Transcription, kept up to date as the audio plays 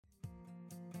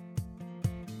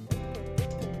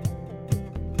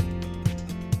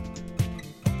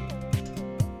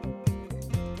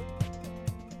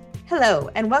Hello,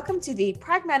 and welcome to the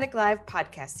Pragmatic Live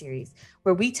podcast series,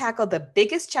 where we tackle the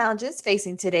biggest challenges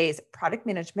facing today's product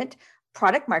management,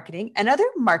 product marketing, and other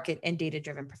market and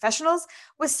data-driven professionals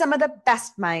with some of the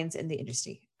best minds in the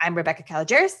industry. I'm Rebecca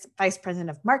Caligeris, Vice President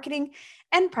of Marketing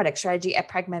and Product Strategy at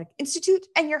Pragmatic Institute,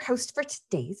 and your host for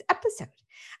today's episode.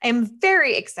 I am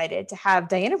very excited to have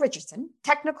Diana Richardson,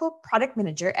 Technical Product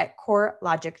Manager at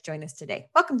CoreLogic, join us today.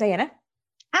 Welcome, Diana.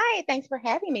 Hi, thanks for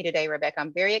having me today, Rebecca.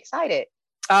 I'm very excited.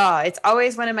 Oh, it's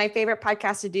always one of my favorite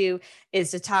podcasts to do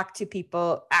is to talk to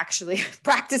people actually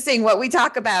practicing what we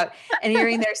talk about and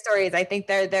hearing their stories. I think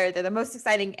they're the most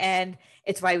exciting, and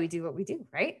it's why we do what we do,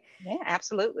 right? Yeah,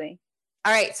 absolutely.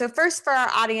 All right. So first, for our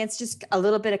audience, just a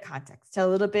little bit of context. Tell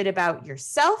a little bit about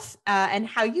yourself and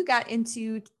how you got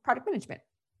into product management.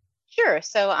 Sure.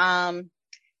 I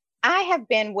have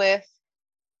been with,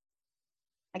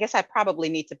 I guess I probably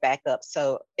need to back up.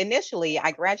 So initially,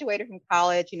 I graduated from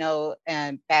college,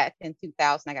 and back in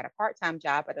 2000, I got a part-time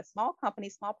job at a small company,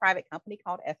 small private company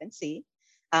called FNC.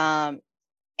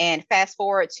 And fast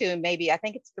forward to maybe, I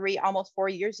think it's almost 4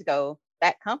 years ago,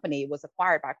 that company was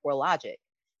acquired by CoreLogic.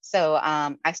 So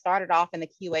I started off in the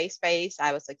QA space.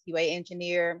 I was a QA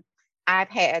engineer. I've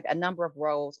had a number of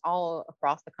roles all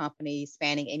across the company,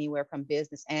 spanning anywhere from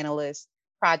business analyst,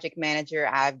 project manager.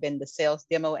 I've been the sales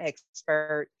demo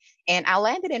expert, and I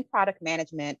landed in product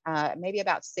management maybe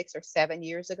about 6 or 7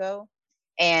 years ago.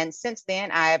 And since then,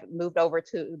 I've moved over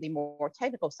to the more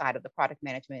technical side of the product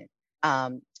management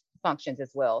functions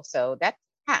as well. So that's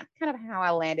kind of how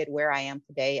I landed where I am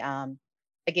today.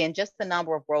 Again, just the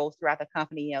number of roles throughout the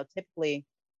company. Typically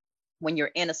when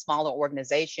you're in a smaller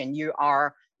organization, you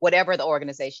are whatever the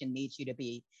organization needs you to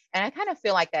be. And I kind of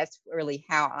feel like that's really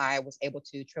how I was able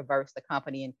to traverse the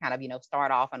company and kind of, start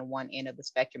off on one end of the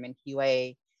spectrum in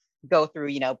QA, go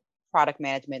through, product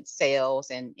management,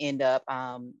 sales, and end up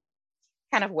kind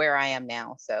of where I am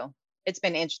now. So it's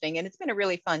been interesting, and it's been a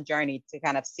really fun journey to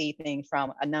kind of see things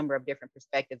from a number of different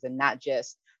perspectives and not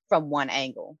just from one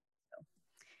angle.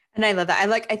 And I love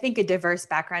that. I think a diverse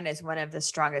background is one of the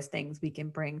strongest things we can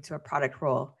bring to a product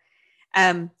role.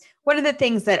 One of the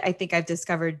things that I think I've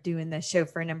discovered doing this show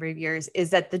for a number of years is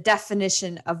that the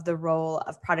definition of the role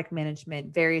of product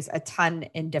management varies a ton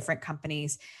in different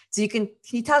companies. So can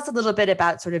you tell us a little bit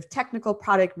about sort of technical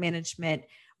product management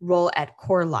role at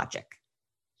CoreLogic?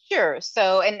 Sure.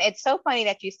 So, and it's so funny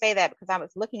that you say that, because I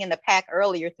was looking in the pack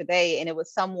earlier today, and it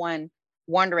was someone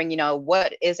wondering,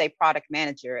 what is a product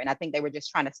manager? And I think they were just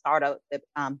trying to start out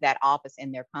that office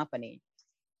in their company.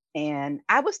 And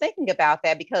I was thinking about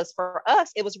that because for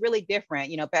us, it was really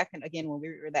different. Back in, again, when we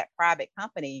were that private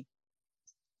company,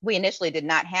 we initially did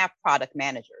not have product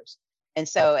managers. And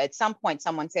so at some point,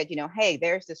 someone said, hey,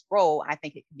 there's this role. I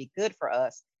think it could be good for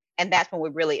us. And that's when we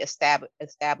really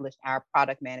established our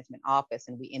product management office.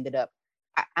 And we ended up,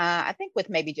 I think, with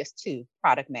maybe just 2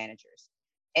 product managers.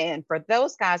 And for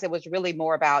those guys, it was really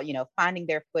more about, finding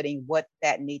their footing, what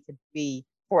that needs to be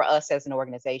for us as an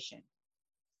organization.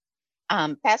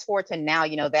 Fast forward to now,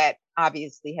 that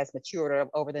obviously has matured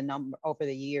over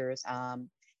the years.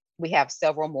 We have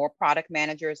several more product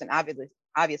managers, and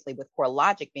obviously with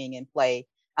CoreLogic being in play,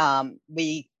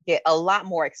 we get a lot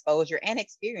more exposure and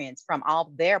experience from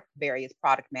all their various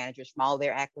product managers, from all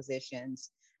their acquisitions,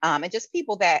 and just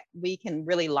people that we can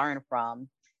really learn from.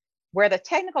 Where the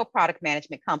technical product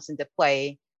management comes into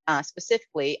play,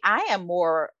 specifically, I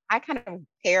kind of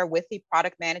pair with the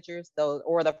product managers,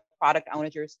 or the product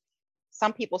owners.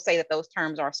 Some people say that those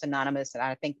terms are synonymous, and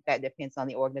I think that depends on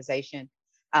the organization.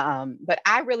 But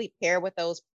I really pair with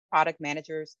those product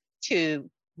managers to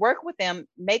work with them,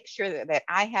 make sure that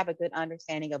I have a good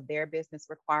understanding of their business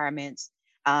requirements.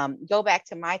 Go back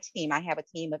to my team. I have a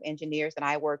team of engineers that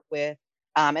I work with.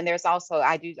 And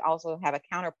I do also have a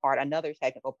counterpart, another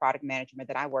technical product manager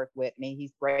that I work with. I mean,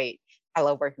 he's great. I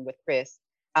love working with Chris.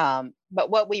 But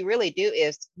what we really do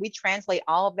is we translate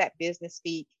all of that business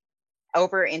speak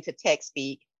over into tech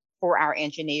speak for our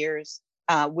engineers.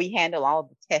 We handle all of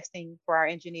the testing for our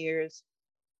engineers.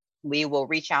 We will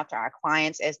reach out to our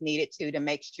clients as needed to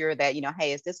make sure that,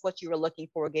 hey, is this what you were looking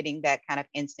for? Getting that kind of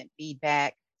instant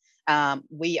feedback.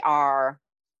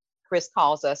 Chris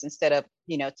calls us, instead of,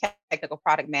 technical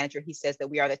product manager, he says that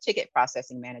we are the ticket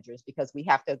processing managers, because we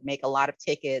have to make a lot of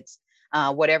tickets,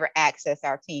 whatever access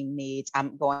our team needs.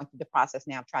 I'm going through the process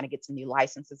now of trying to get some new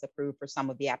licenses approved for some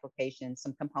of the applications,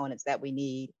 some components that we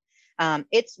need.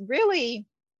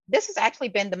 This has actually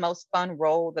been the most fun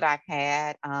role that I've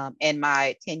had in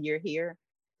my tenure here.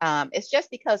 It's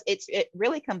just because it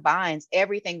really combines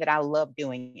everything that I love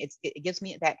doing. It gives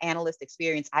me that analyst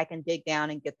experience. I can dig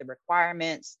down and get the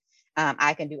requirements.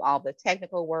 I can do all the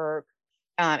technical work.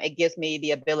 It gives me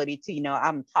the ability to,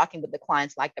 I'm talking with the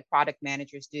clients like the product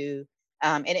managers do.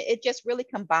 And it just really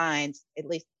combines, at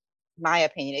least my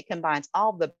opinion, it combines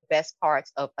all the best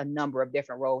parts of a number of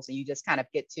different roles. And you just kind of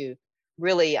get to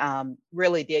really,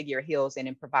 really dig your heels in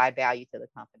and provide value to the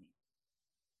company.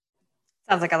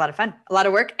 Sounds like a lot of fun, a lot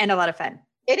of work and a lot of fun.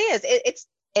 It is.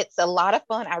 It's a lot of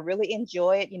fun. I really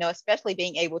enjoy it, especially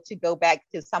being able to go back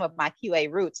to some of my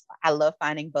QA roots. I love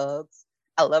finding bugs.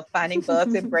 I love finding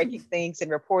bugs and breaking things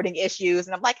and reporting issues.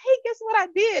 And I'm like, hey, guess what I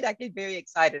did? I get very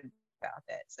excited about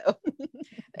that. So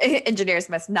engineers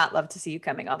must not love to see you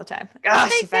coming all the time.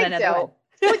 Gosh, you found another one.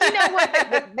 Well, you know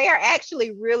what? They are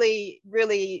actually really,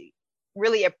 really,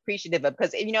 really appreciative of,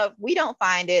 because if we don't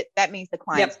find it, that means the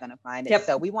client's going to find it.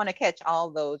 So we want to catch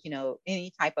all those,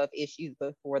 any type of issues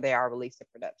before they are released to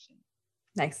production.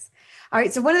 Nice. All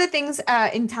right. So one of the things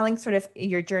in telling sort of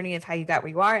your journey of how you got where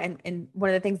you are, and one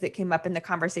of the things that came up in the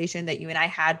conversation that you and I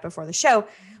had before the show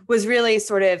was really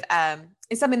sort of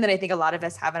is something that I think a lot of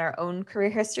us have in our own career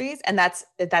histories, and that's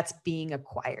being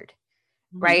acquired,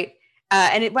 right?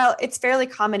 And while it's fairly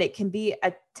common, it can be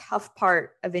a tough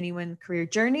part of anyone's career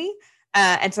journey.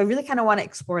 And so I really kind of want to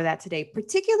explore that today,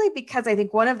 particularly because I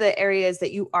think one of the areas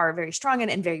that you are very strong in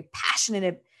and very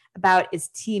passionate about is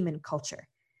team and culture.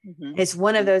 It's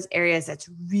one of those areas that's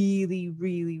really,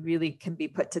 really, really can be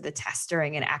put to the test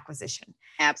during an acquisition.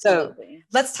 Absolutely.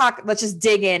 So let's just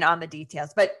dig in on the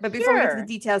details. But before we get to the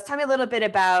details, tell me a little bit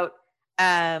about,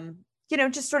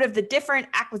 just sort of the different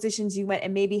acquisitions you went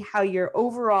and maybe how your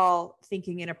overall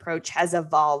thinking and approach has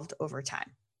evolved over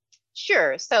time.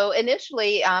 Sure. So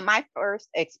initially, my first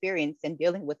experience in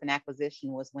dealing with an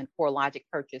acquisition was when CoreLogic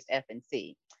purchased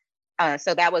FNC.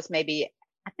 So that was maybe,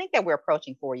 I think that we're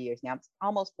approaching 4 years now. It's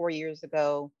almost 4 years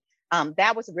ago.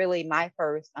 That was really my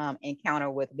first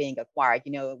encounter with being acquired.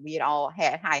 We had all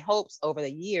had high hopes over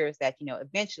the years that,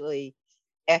 eventually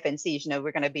FNCs,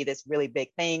 we're going to be this really big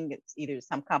thing. It's either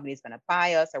some company is going to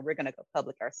buy us or we're going to go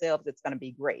public ourselves. It's going to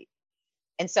be great.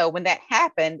 And so when that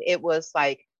happened, it was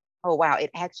like, oh, wow, it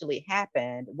actually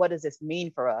happened. What does this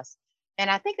mean for us?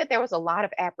 And I think that there was a lot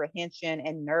of apprehension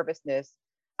and nervousness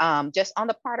just on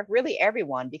the part of really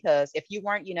everyone, because if you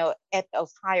weren't, at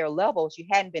those higher levels, you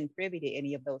hadn't been privy to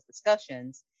any of those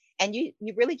discussions. And you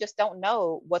really just don't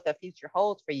know what the future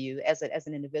holds for you as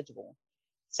an individual.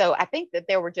 So I think that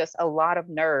there were just a lot of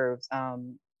nerves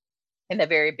in the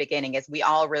very beginning as we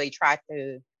all really tried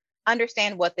to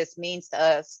understand what this means to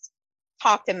us,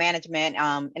 talk to management.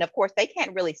 And of course, they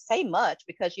can't really say much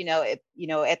because,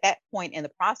 at that point in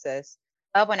the process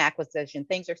of an acquisition,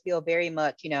 things are still very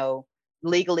much,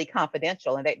 legally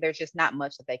confidential, and there's just not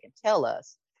much that they can tell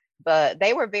us. But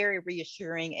they were very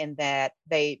reassuring in that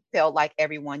they felt like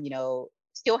everyone,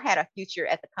 still had a future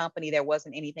at the company. There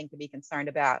wasn't anything to be concerned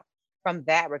about from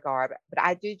that regard. But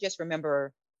I do just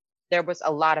remember there was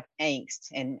a lot of angst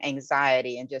and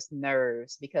anxiety and just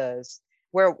nerves because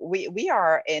where we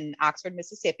are in Oxford,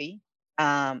 Mississippi.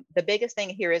 The biggest thing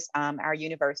here is our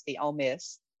university, Ole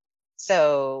Miss.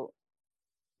 So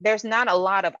there's not a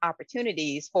lot of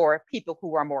opportunities for people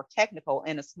who are more technical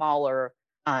in a smaller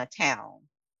town.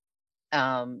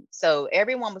 So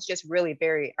everyone was just really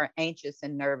very anxious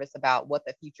and nervous about what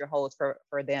the future holds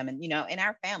for them. And, in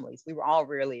our families, we were all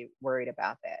really worried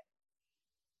about that.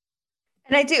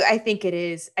 And I think it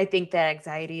is. I think that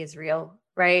anxiety is real,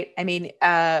 right? I mean,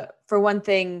 for one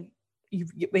thing, you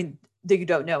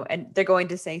don't know, and they're going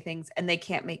to say things and they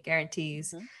can't make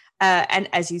guarantees. And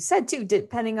as you said, too,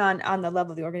 depending on the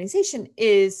level of the organization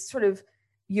is sort of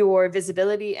your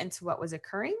visibility into what was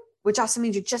occurring, which also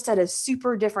means you're just at a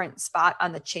super different spot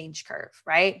on the change curve,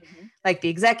 right? Like the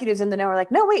executives in the know are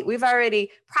like, no, wait, we've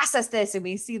already processed this and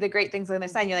we see the great things on the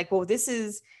side. You're like, well, this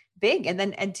is big.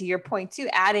 And to your point too,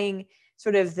 adding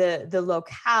sort of the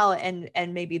locale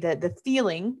and maybe the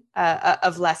feeling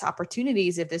of less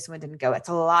opportunities if this one didn't go. It's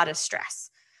a lot of stress.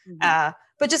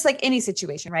 But just like any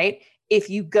situation, right? If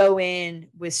you go in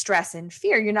with stress and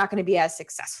fear, you're not going to be as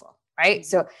successful, right?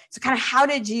 So kind of how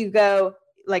did you go?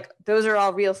 Like those are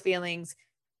all real feelings,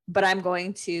 but I'm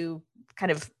going to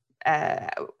kind of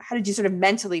how did you sort of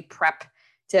mentally prep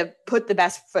to put the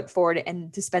best foot forward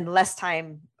and to spend less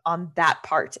time on that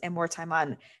part and more time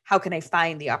on how can I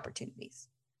find the opportunities?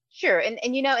 Sure. And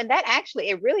that actually,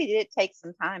 it really did take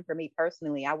some time for me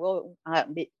personally. I will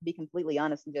be completely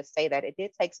honest and just say that it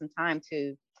did take some time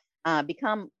to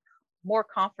become more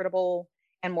comfortable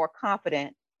and more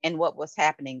confident in what was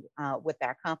happening with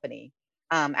our company.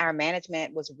 Our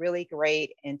management was really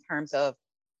great in terms of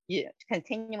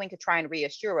continuing to try and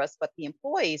reassure us, but the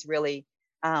employees really,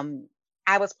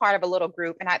 I was part of a little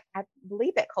group, and I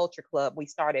believe at Culture Club we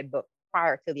started but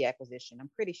prior to the acquisition.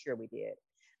 I'm pretty sure we did.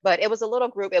 but it was a little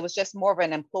group. It was just more of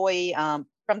an employee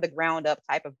from the ground up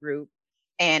type of group.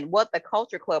 And what the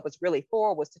culture club was really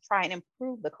for was to try and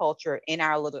improve the culture in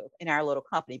our little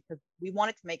company, because we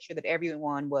wanted to make sure that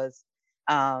everyone was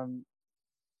um,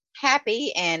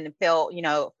 happy and felt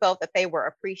that they were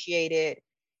appreciated.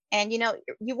 And you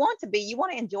want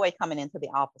to enjoy coming into the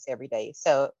office every day.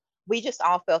 So we just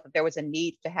all felt that there was a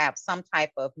need to have some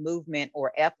type of movement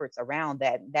or efforts around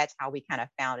that. That's how we kind of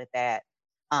founded that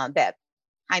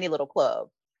tiny little club.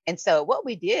 And so what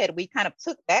we did, we kind of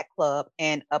took that club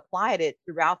and applied it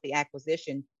throughout the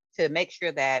acquisition to make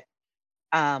sure that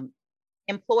um,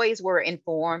 employees were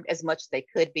informed as much as they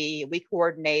could be. We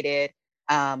coordinated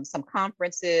some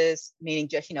conferences, meaning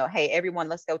just, hey, everyone,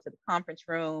 let's go to the conference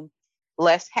room.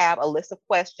 Let's have a list of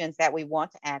questions that we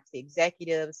want to ask the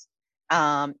executives.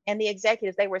 And the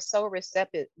executives, they were so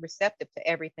receptive to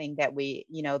everything that we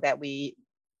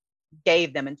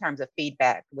gave them in terms of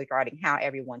feedback regarding how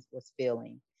everyone was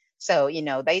feeling. So,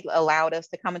 they allowed us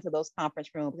to come into those conference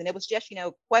rooms, and it was just,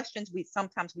 questions.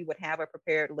 Sometimes we would have a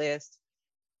prepared list,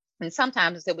 and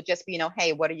sometimes it would just be,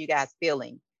 hey, what are you guys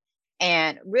feeling?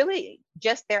 And really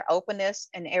just their openness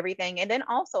and everything. And then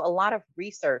also a lot of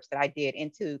research that I did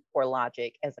into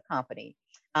CoreLogic as a company.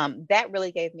 That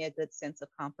really gave me a good sense of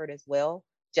comfort as well.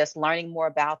 Just learning more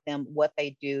about them, what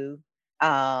they do,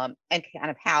 and kind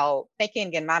of how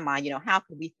thinking in my mind, how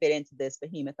could we fit into this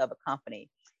behemoth of a company?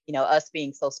 Us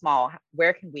being so small,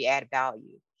 where can we add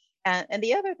value? And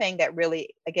the other thing that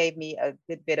really gave me a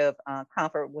good bit of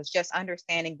comfort was just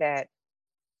understanding that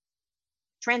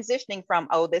transitioning from,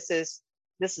 oh, this is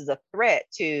a threat,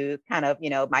 to kind of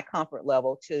my comfort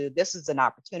level, to this is an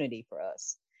opportunity for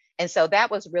us. And so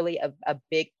that was really a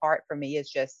big part for me, is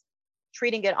just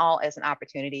treating it all as an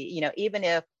opportunity. Even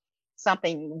if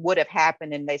something would have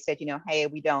happened and they said, hey,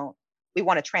 we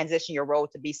want to transition your role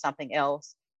to be something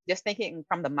else, just thinking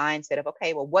from the mindset of,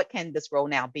 okay, well, what can this role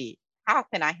now be? How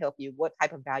can I help you? What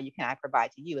type of value can I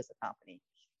provide to you as a company?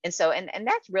 And so, and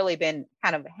that's really been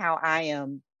kind of how I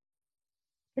am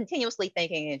continuously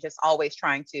thinking, and just always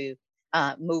trying to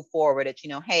move forward at,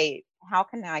 hey, how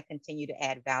can I continue to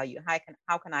add value?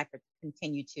 How can I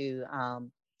continue to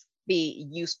be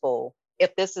useful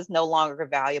if this is no longer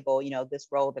valuable? This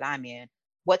role that I'm in,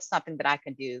 what's something that I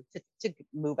can do to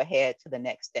move ahead to the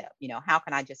next step? How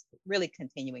can I just really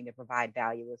continuing to provide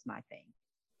value is my thing.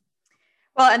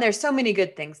 Well, and there's so many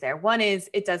good things there. One is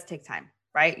it does take time,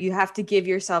 right? You have to give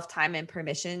yourself time and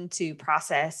permission to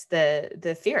process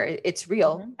the fear. It's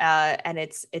real, Mm-hmm. and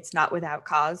it's not without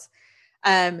cause.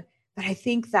 But I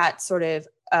think that sort of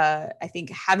I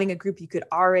think having a group that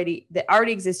already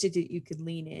existed that you could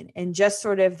lean in, and just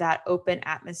sort of that open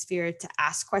atmosphere to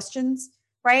ask questions,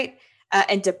 right?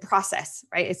 And to process,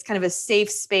 right? It's kind of a safe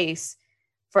space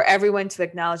for everyone to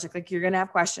acknowledge, like you're going to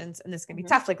have questions and this is going to be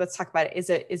Mm-hmm. tough. Like, let's talk about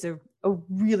it. Is a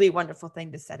really wonderful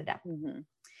thing to set it up. Mm-hmm.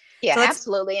 Yeah, So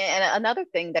absolutely. And another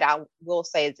thing that I will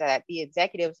say is that the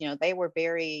executives, they were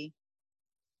very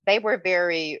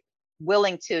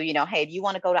willing to, hey, do you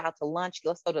want to go out to lunch?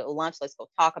 Let's go to lunch. Let's go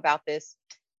talk about this.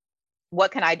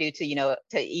 What can I do to,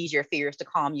 to ease your fears, to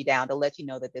calm you down, to let you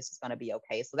know that this is going to be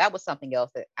okay? So that was something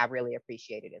else that I really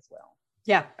appreciated as well.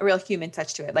 yeah, a real human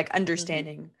touch to it, like Mm-hmm.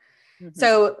 understanding. Mm-hmm.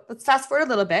 So let's fast forward a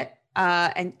little bit.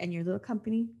 And your little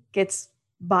company gets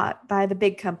bought by the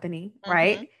big company,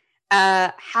 right?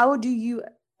 How do you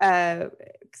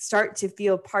start to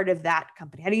feel part of that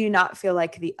company? How do you not feel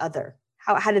like the other?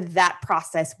 How did that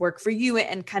process work for you,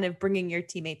 and kind of bringing your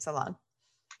teammates along?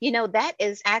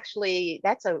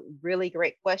 That's a really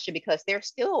great question, because there's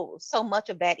still so much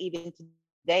of that even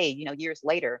today, years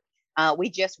later. We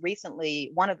just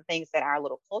recently, one of the things that our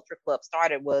little culture club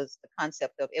started was the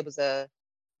concept of,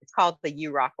 it's called the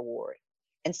UROC Award.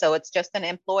 And so it's just an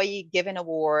employee given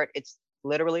award. It's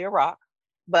literally a rock,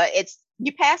 but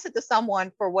you pass it to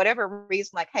someone for whatever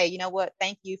reason, like, hey, you know what?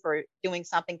 Thank you for doing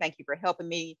something. Thank you for helping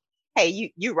me.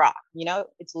 Hey, you rock.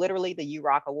 It's literally the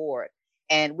UROC Award.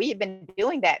 And we have been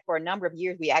doing that for a number of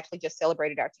years. We actually just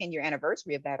celebrated our 10-year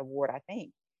anniversary of that award, I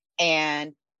think.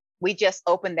 And we just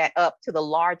opened that up to the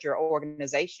larger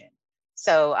organization.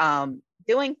 So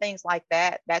doing things like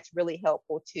that, that's really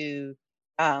helpful to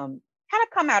kind of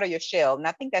come out of your shell. And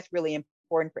I think that's really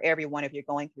important for everyone if you're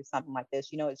going through something like this.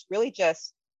 It's really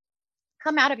just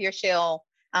come out of your shell,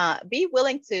 be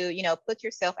willing to, put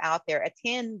yourself out there,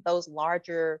 attend those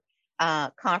larger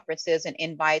conferences and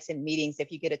invites and meetings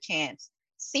if you get a chance.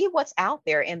 See what's out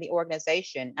there in the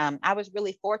organization. I was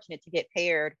really fortunate to get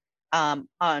paired on,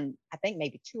 I think,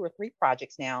 maybe 2 or 3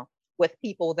 projects now with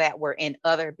people that were in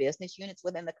other business units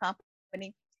within the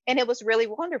company. And it was really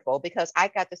wonderful because I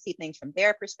got to see things from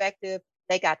their perspective.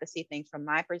 They got to see things from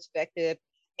my perspective.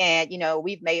 And,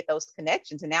 we've made those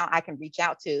connections, and now I can reach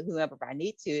out to whoever I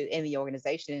need to in the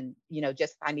organization,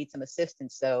 just if I need some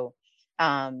assistance. So,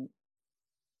 um,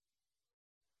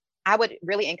 I would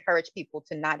really encourage people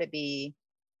to be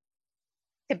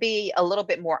a little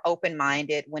bit more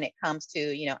open-minded when it comes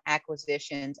to,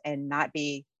 acquisitions, and not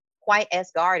be quite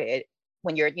as guarded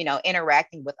when you're,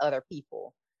 interacting with other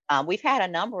people. We've had a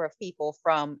number of people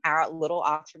from our little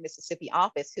Oxford, Mississippi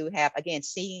office who have, again,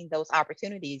 seen those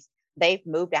opportunities. They've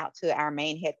moved out to our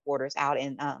main headquarters out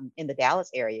in the Dallas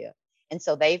area. And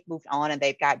so they've moved on and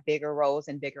they've got bigger roles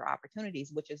and bigger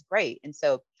opportunities, which is great. And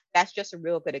so that's just a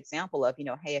real good example of,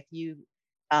 hey, if you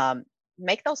um,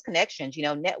 make those connections,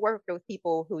 network with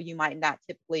people who you might not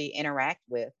typically interact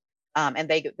with. And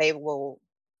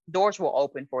doors will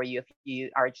open for you if you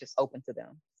are just open to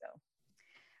them. So.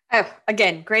 Oh,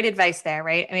 again, great advice there,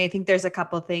 right? I mean, I think there's a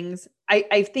couple of things.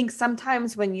 I think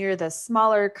sometimes when you're the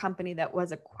smaller company that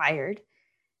was acquired,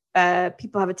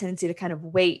 people have a tendency to kind of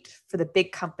wait for the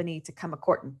big company to come a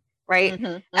courting, right? Mm-hmm,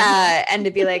 mm-hmm. And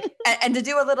to be like, and to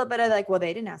do a little bit of like, well,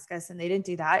 they didn't ask us and they didn't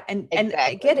do that. And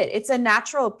I get it. It's a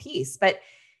natural piece, but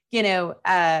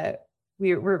my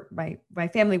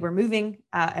family were moving,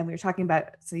 and we were talking about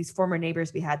these former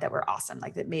neighbors we had that were awesome.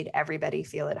 Like that made everybody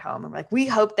feel at home. And we're like, we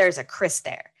hope there's a Chris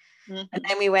there. Mm-hmm. And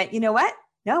then we went, you know what?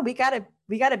 No, we gotta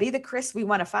be the Chris we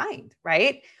want to find,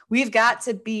 right? We've got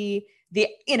to be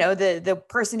the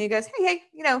person who goes, hey,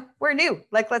 we're new,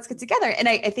 like, let's get together. And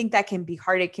I think that can be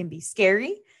hard. It can be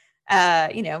scary.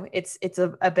 It's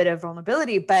a bit of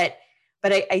vulnerability, but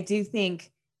I do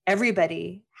think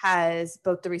everybody has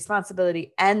both the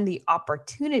responsibility and the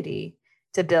opportunity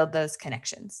to build those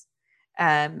connections.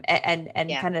 And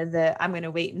kind of I'm going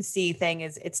to wait and see thing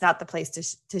is it's not the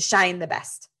place to shine the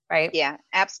best. Right. Yeah,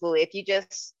 absolutely. If you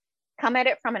just come at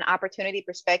it from an opportunity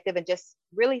perspective and just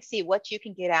really see what you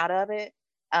can get out of it.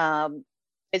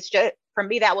 It's just, for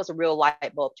me, that was a real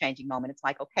light bulb changing moment. It's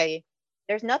like, okay,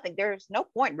 there's no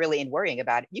point really in worrying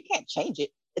about it. You can't change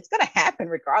it. It's going to happen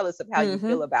regardless of how you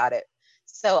feel about it.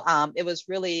 So it was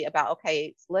really about,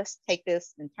 okay, let's take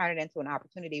this and turn it into an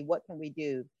opportunity. What can we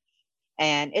do?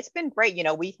 And it's been great.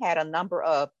 We've had a number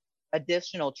of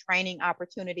additional training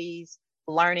opportunities,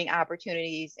 learning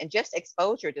opportunities, and just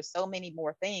exposure to so many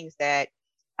more things that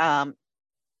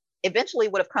eventually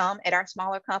would have come at our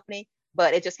smaller company,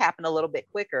 but it just happened a little bit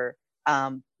quicker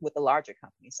with the larger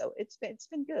company. So it's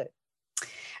been good.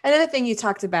 Another thing you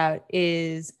talked about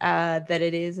is that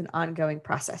it is an ongoing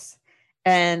process.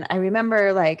 And I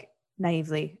remember like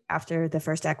naively after the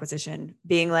first acquisition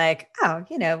being like, oh,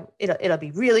 it'll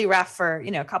be really rough for,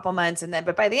 a couple months. And then,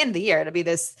 but by the end of the year, it'll be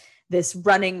this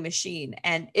running machine.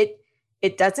 And it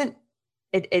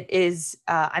is,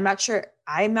 I'm not sure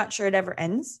it ever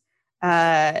ends.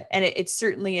 And it's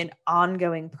certainly an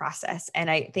ongoing process. And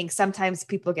I think sometimes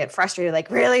people get frustrated, like,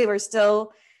 really, we're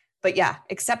still, but yeah,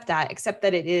 accept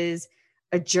that it is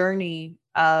a journey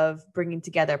of bringing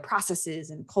together processes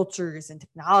and cultures and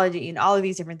technology and all of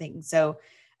these different things. So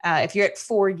if you're at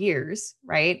 4 years,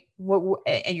 right,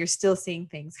 and you're still seeing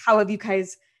things, how do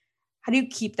you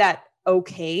keep that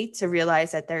okay to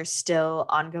realize that there's still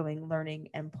ongoing learning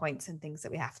and points and things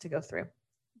that we have to go through?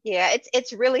 Yeah,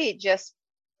 it's really just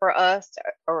for us,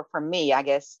 or for me, I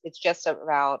guess, it's just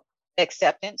about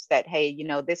acceptance that, hey,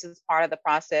 this is part of the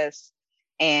process.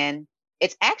 And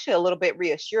it's actually a little bit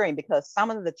reassuring because some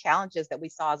of the challenges that we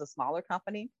saw as a smaller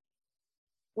company,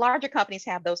 larger companies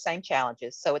have those same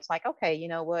challenges. So it's like, okay, you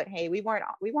know what? Hey, we weren't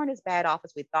as bad off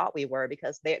as we thought we were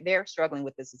because they're struggling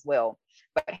with this as well.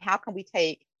 But how can we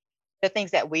take the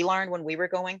things that we learned when we were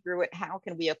going through it? How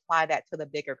can we apply that to the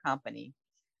bigger company?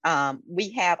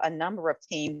 We have a number of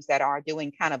teams that are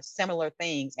doing kind of similar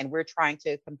things, and we're trying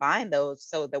to combine those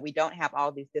so that we don't have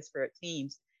all these disparate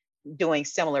teams doing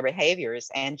similar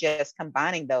behaviors, and just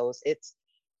combining those. It's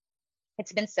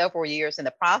been several years in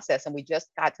the process, and we just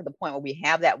got to the point where we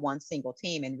have that one single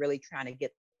team and really trying to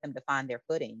get them to find their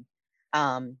footing.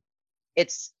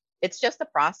 It's just a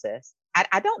process.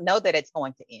 I don't know that it's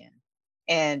going to end,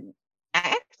 and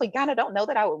I actually kind of don't know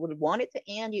that I would want it to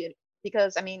end,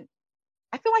 because I mean,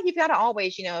 I feel like you've got to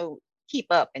always, keep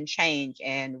up and change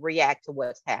and react to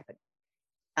what's happening.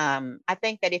 I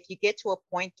think that if you get to a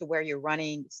point to where you're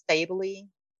running stably,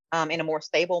 in a more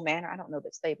stable manner, I don't know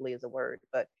that stably is a word,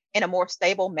 but in a more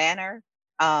stable manner,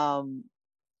 then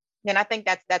I think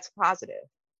that's positive.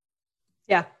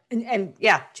 Yeah. And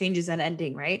yeah, change is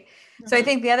unending, right? Mm-hmm. So I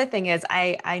think the other thing is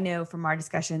I know from our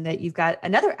discussion that you've got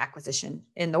another acquisition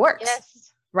in the works.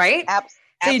 Yes. Right?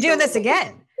 So you're doing this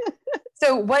again.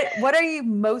 So what are you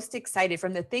most excited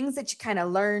from the things that you kind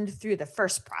of learned through the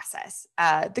first process?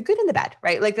 The good and the bad,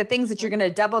 right? Like the things that you're going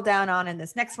to double down on in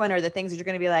this next one, or the things that you're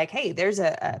going to be like, hey, there's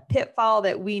a pitfall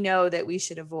that we know that we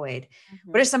should avoid.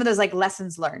 What are some of those like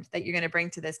lessons learned that you're going to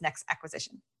bring to this next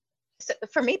acquisition? So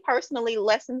for me personally,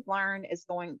 lessons learned is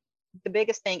the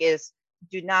biggest thing is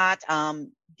do not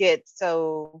get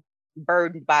so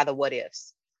burdened by the what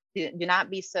ifs. Do not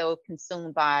be so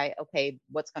consumed by, okay,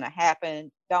 what's going to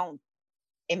happen. Don't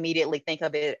immediately think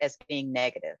of it as being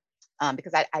negative.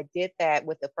 Because I did that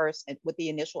with with the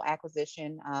initial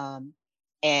acquisition.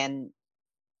 And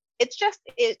it's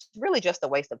really just a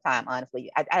waste of time,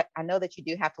 honestly. I know that you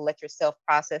do have to let yourself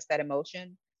process that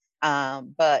emotion.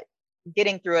 But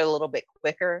getting through it a little bit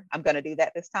quicker, I'm going to do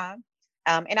that this time.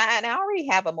 And I already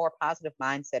have a more positive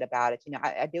mindset about it.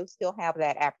 I do still have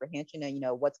that apprehension and,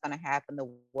 what's going to happen,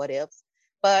 the what ifs,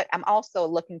 but I'm also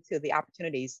looking to the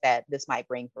opportunities that this might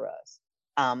bring for us.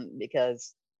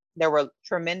 Because there were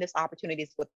tremendous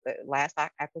opportunities with the last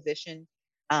acquisition.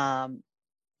 I'm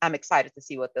excited to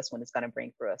see what this one is going to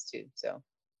bring for us too. So,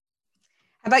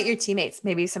 how about your teammates?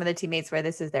 Maybe some of the teammates where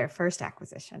this is their first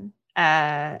acquisition.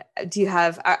 Do you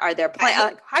have, are there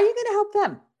plans? How are you going to help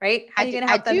them? Right? How are you going to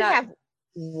help them? I do have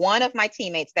one of my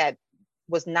teammates that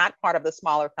was not part of the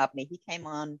smaller company. He came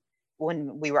on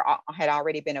when we had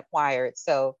already been acquired.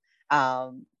 So,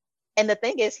 and the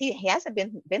thing is, he hasn't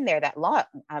been there that long.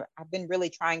 I've been really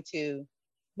trying to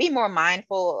be more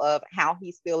mindful of how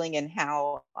he's feeling and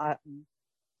how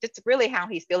just really how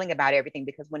he's feeling about everything.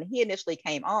 Because when he initially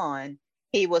came on,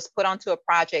 he was put onto a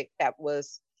project it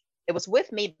was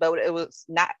with me, but it was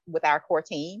not with our core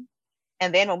team.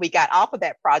 And then when we got off of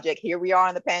that project, here we are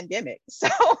in the pandemic. So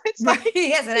it's like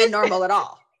he hasn't normal at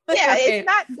all. Yeah, it's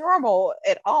not normal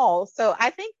at all. So I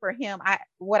think for him,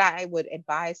 what I would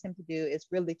advise him to do is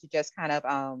really to just kind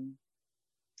of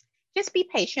just be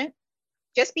patient.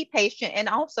 Just be patient and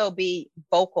also be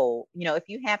vocal. If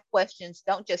you have questions,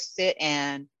 don't just sit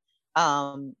and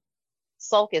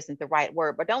sulk isn't the right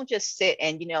word, but don't just sit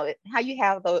and how you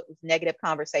have those negative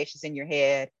conversations in your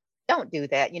head. Don't do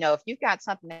that. If you've got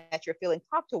something that you're feeling,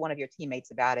 talk to one of your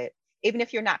teammates about it. Even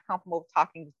if you're not comfortable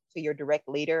talking to your direct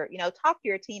leader, talk to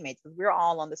your teammates, because we're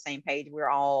all on the same page. We're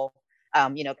all,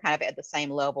 kind of at the same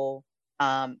level.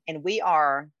 And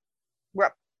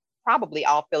we're probably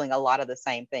all feeling a lot of the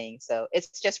same things. So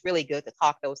it's just really good to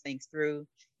talk those things through,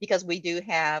 because we do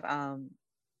have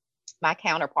my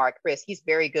counterpart, Chris. He's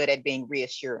very good at being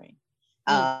reassuring.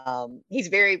 He's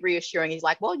very reassuring. He's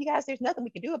like, well, you guys, there's nothing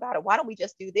we can do about it. Why don't we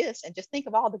just do this and just think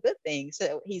of all the good things?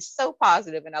 So he's so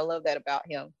positive, and I love that about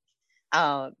him.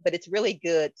 But it's really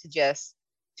good to just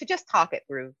talk it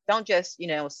through. Don't just,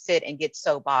 sit and get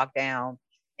so bogged down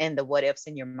in the what ifs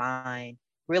in your mind.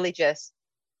 Really just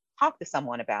talk to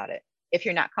someone about it. If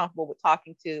you're not comfortable with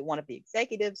talking to one of the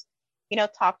executives,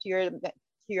 talk to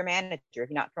your manager. If you're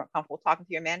not comfortable talking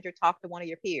to your manager, talk to one of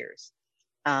your peers.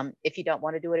 If you don't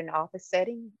want to do it in an office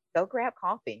setting, go grab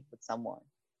coffee with someone.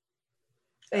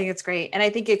 I think it's great. And I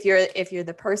think if you're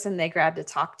the person they grab to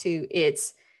talk to,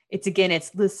 it's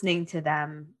listening to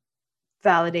them,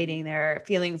 validating their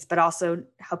feelings, but also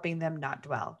helping them not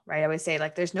dwell, right? I always say,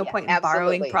 like, there's no point in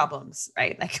borrowing problems,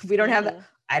 right? Like, if we don't have that,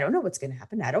 I don't know what's going to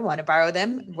happen. I don't want to borrow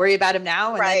them, worry about them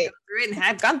now, and then go through it, and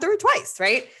have gone through it twice,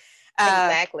 right?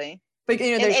 Exactly. But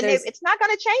it's not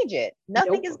going to change it.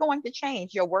 Nothing is going to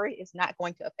change. Your worry is not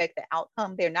going to affect the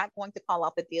outcome. They're not going to call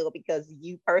off the deal because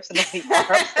you personally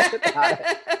are upset about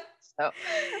it. So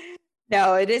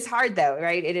no, it is hard though,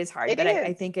 right? It is hard, but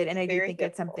I think it, and I do think difficult.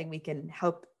 It's something we can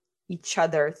help each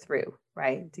other through,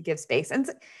 right? To give space. And,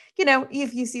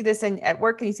 if you see this at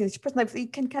work and you see this person, like, you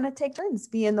can kind of take turns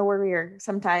being the worrier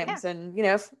sometimes. Yeah. And,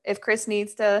 if Chris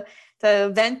needs to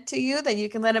vent to you, then you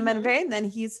can let him vent, and then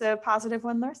he's the positive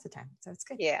one the rest of the time. So it's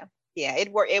good. Yeah. Yeah.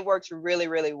 It works really,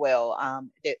 really well.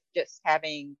 Just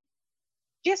having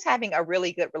a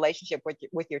really good relationship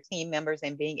with your team members,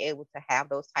 and being able to have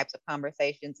those types of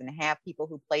conversations, and have people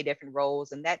who play different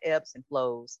roles, and that ebbs and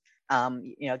flows,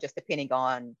 just depending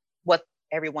on what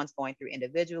everyone's going through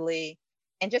individually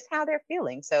and just how they're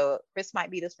feeling. So Chris might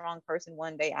be the strong person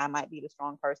one day, I might be the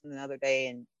strong person another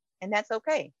day, and that's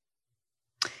okay.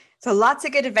 So lots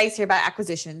of good advice here about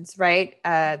acquisitions, right?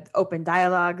 Open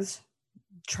dialogues,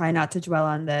 try not to dwell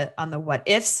on the what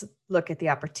ifs, look at the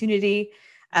opportunity.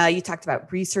 You talked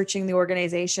about researching the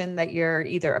organization that you're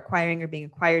either acquiring or being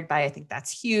acquired by. I think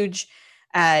that's huge.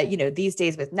 These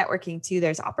days with networking too,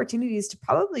 there's opportunities to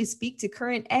probably speak to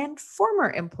current and former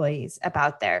employees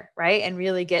about there, right? And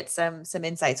really get some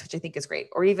insights, which I think is great.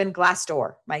 Or even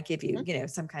Glassdoor might give you,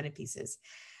 some kind of pieces.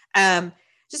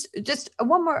 Just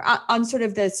one more on sort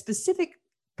of the specific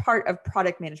part of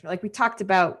product management? Like we talked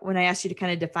about when I asked you to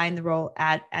kind of define the role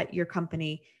at your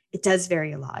company, it does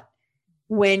vary a lot.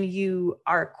 When you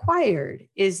are acquired,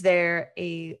 is there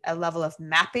a level of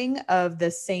mapping of the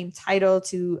same title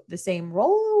to the same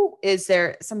role? Is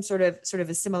there some sort of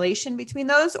assimilation between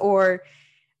those? Or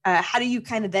how do you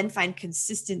kind of then find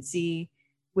consistency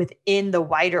within the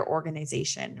wider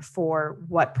organization for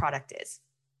what product is?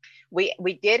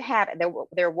 We did have,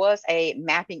 there was a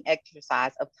mapping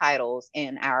exercise of titles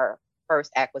in our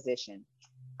first acquisition.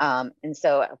 And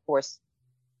so, of course,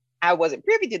 I wasn't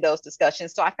privy to those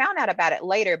discussions. So I found out about it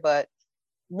later. But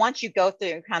once you go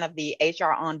through kind of the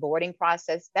HR onboarding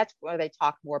process, that's where they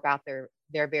talk more about their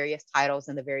various titles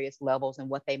and the various levels and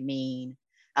what they mean,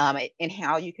 and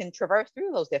how you can traverse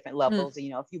through those different levels, you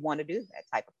know, if you want to do that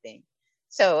type of thing.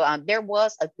 So there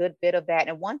was a good bit of that.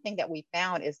 And one thing that we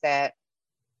found is that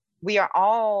we are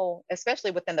all,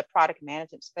 especially within the product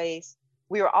management space,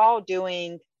 we are all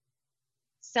doing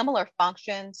similar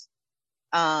functions,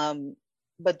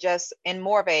 but just in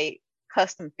more of a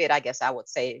custom fit, I guess I would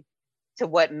say, to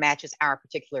what matches our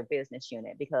particular business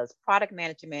unit. Because product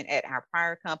management at our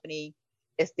prior company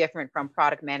is different from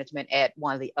product management at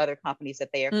one of the other companies that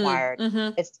they acquired.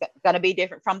 It's going to be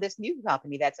different from this new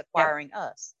company that's acquiring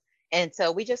us. And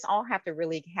so we just all have to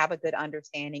really have a good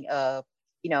understanding of,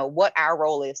 you know, what our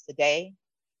role is today,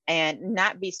 and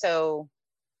not be so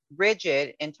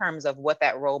rigid in terms of what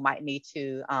that role might need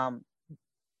to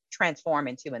transform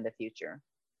into in the future.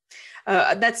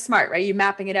 That's smart, right? You're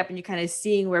mapping it up and you're kind of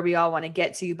seeing where we all want to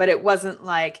get to, but it wasn't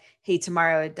like, hey,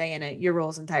 tomorrow, Diana, your role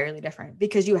is entirely different,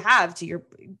 because you have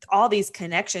all these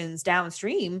connections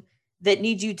downstream that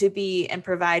need you to be and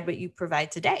provide what you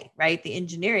provide today, right? The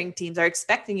engineering teams are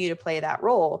expecting you to play that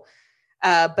role.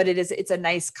 But it's a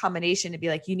nice combination to be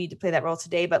like, you need to play that role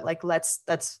today, but like, let's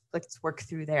work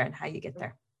through there and how you get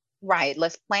there. Right.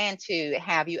 Let's plan to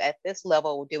have you at this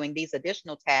level doing these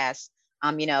additional tasks,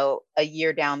 you know, a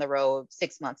year down the road,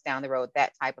 6 months down the road,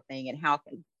 that type of thing. And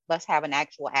let's have an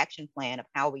actual action plan of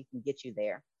how we can get you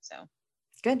there. So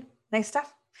good. Nice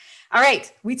stuff. All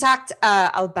right. We talked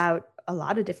about a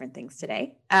lot of different things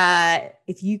today.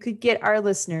 If you could get our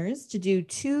listeners to do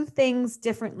 2 things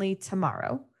differently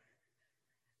tomorrow,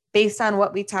 based on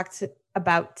what we talked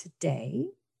about today,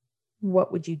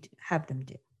 what would you have them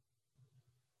do?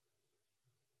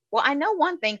 Well, I know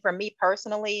one thing for me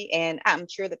personally, and I'm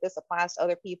sure that this applies to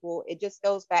other people, it just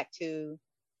goes back to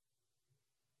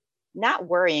not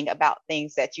worrying about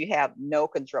things that you have no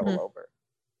control over.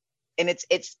 And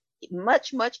it's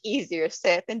much, much easier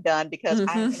said than done, because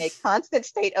I'm in a constant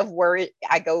state of worry.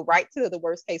 I go right to the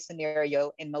worst case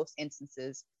scenario in most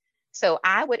instances. So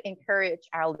I would encourage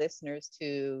our listeners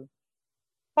to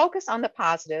focus on the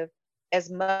positive as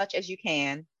much as you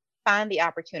can. Find the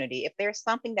opportunity. If there's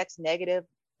something that's negative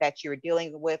that you're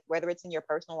dealing with, whether it's in your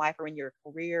personal life or in your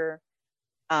career,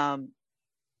 find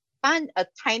a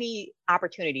tiny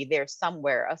opportunity there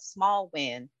somewhere, a small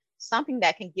win, something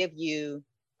that can give you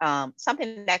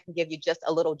just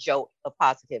a little jolt of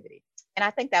positivity. And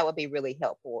I think that would be really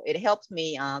helpful. It helps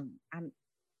me.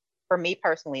 For me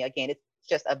personally, again, it's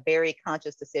just a very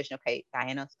conscious decision. Okay,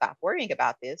 Diana, stop worrying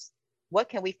about this. What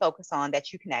can we focus on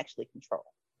that you can actually control?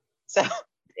 So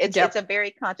it's a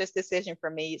very conscious decision for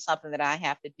me. It's something that I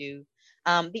have to do.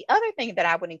 The other thing that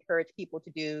I would encourage people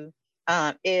to do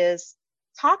is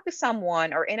talk to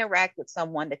someone or interact with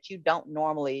someone that you don't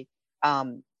normally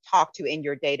talk to in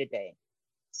your day-to-day.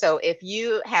 So if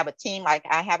you have a team, like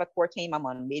I have a core team, I'm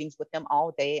on meetings with them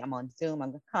all day. I'm on Zoom.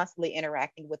 I'm constantly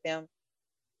interacting with them.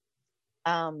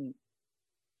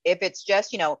 If it's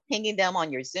just, you know, pinging them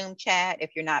on your Zoom chat,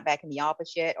 if you're not back in the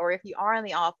office yet, or if you are in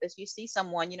the office, you see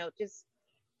someone, you know, just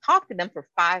talk to them for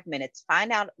 5 minutes,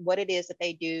 find out what it is that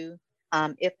they do.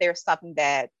 If there's something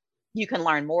that you can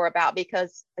learn more about,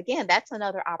 because again, that's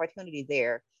another opportunity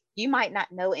there. You might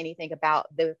not know anything about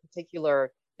the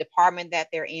particular department that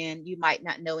they're in. You might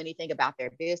not know anything about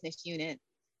their business unit,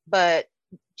 but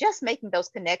just making those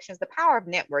connections, the power of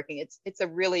networking, it's a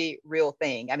really real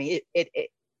thing. I mean,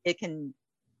 it can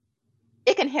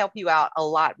help you out a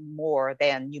lot more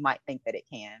than you might think that it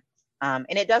can.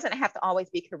 And it doesn't have to always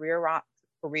be career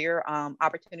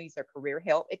opportunities or career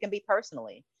help. It can be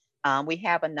personally. We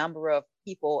have a number of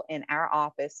people in our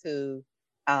office who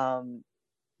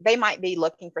they might be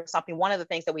looking for something. One of the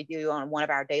things that we do on one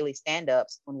of our daily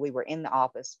stand-ups when we were in the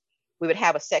office, we would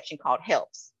have a section called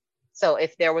helps. So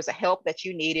if there was a help that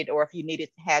you needed, or if you needed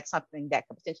to have something that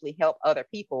could potentially help other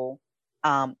people,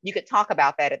 you could talk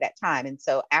about that at that time. And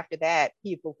so after that,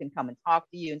 people can come and talk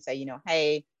to you and say, you know,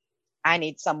 hey, I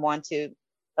need someone to,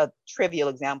 a trivial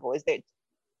example is that,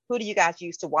 who do you guys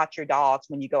use to watch your dogs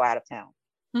when you go out of town?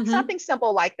 Something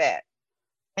simple like that.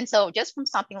 And so just from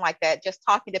something like that, just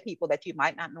talking to people that you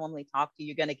might not normally talk to,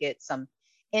 you're going to get some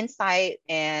insight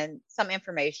and some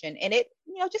information. And it,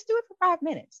 just do it for 5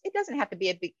 minutes. It doesn't have to be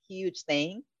a big, huge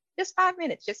thing. Just 5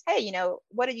 minutes. Just, hey,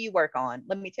 what do you work on?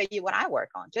 Let me tell you what I work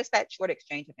on. Just that short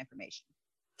exchange of information.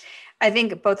 I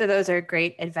think both of those are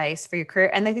great advice for your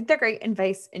career. And I think they're great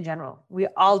advice in general. We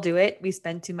all do it. We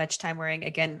spend too much time worrying.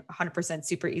 Again, 100%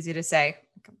 super easy to say,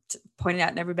 pointing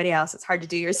out to everybody else. It's hard to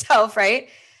do yourself, right?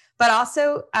 But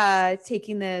also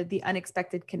taking the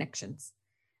unexpected connections.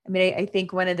 I mean, I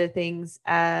think one of the things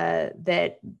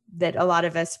that a lot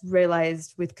of us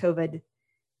realized with COVID,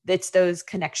 it's those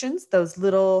connections, those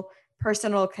little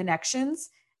personal connections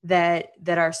that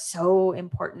are so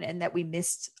important and that we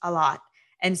missed a lot.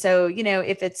 And so,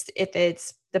 if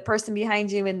it's the person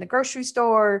behind you in the grocery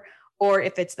store, or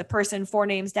if it's the person 4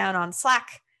 names down on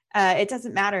Slack, it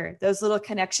doesn't matter. Those little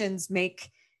connections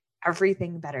make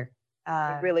everything better.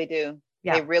 They really do.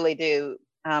 Yeah. They really do.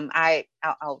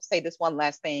 I'll say this one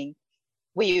last thing.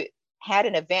 We had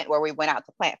an event where we went out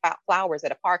to plant flowers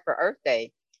at a park for Earth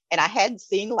Day, and I hadn't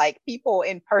seen like people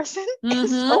in person in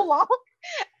so long.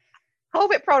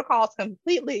 COVID protocols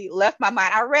completely left my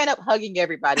mind. I ran up hugging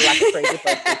everybody like a crazy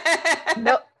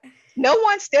person. No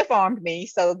one stiff-armed me,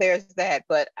 so there's that.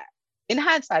 But in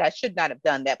hindsight, I should not have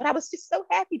done that. But I was just so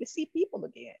happy to see people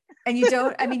again. And you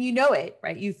don't, I mean, it,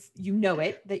 right? You know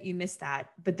it that you missed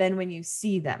that. But then when you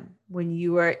see them, when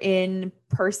you are in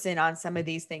person on some of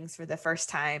these things for the first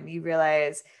time, you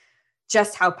realize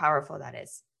just how powerful that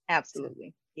is. Absolutely.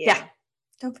 So, yeah.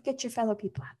 Don't forget your fellow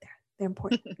people out there. They're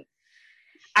important.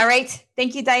 All right.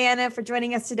 Thank you, Diana, for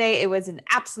joining us today. It was an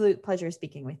absolute pleasure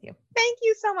speaking with you. Thank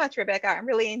you so much, Rebecca. I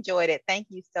really enjoyed it. Thank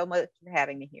you so much for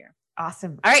having me here.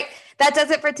 Awesome. All right. That does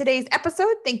it for today's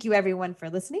episode. Thank you, everyone, for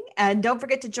listening. And don't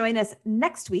forget to join us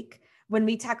next week when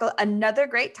we tackle another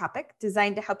great topic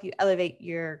designed to help you elevate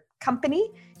your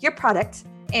company, your product,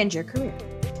 and your career.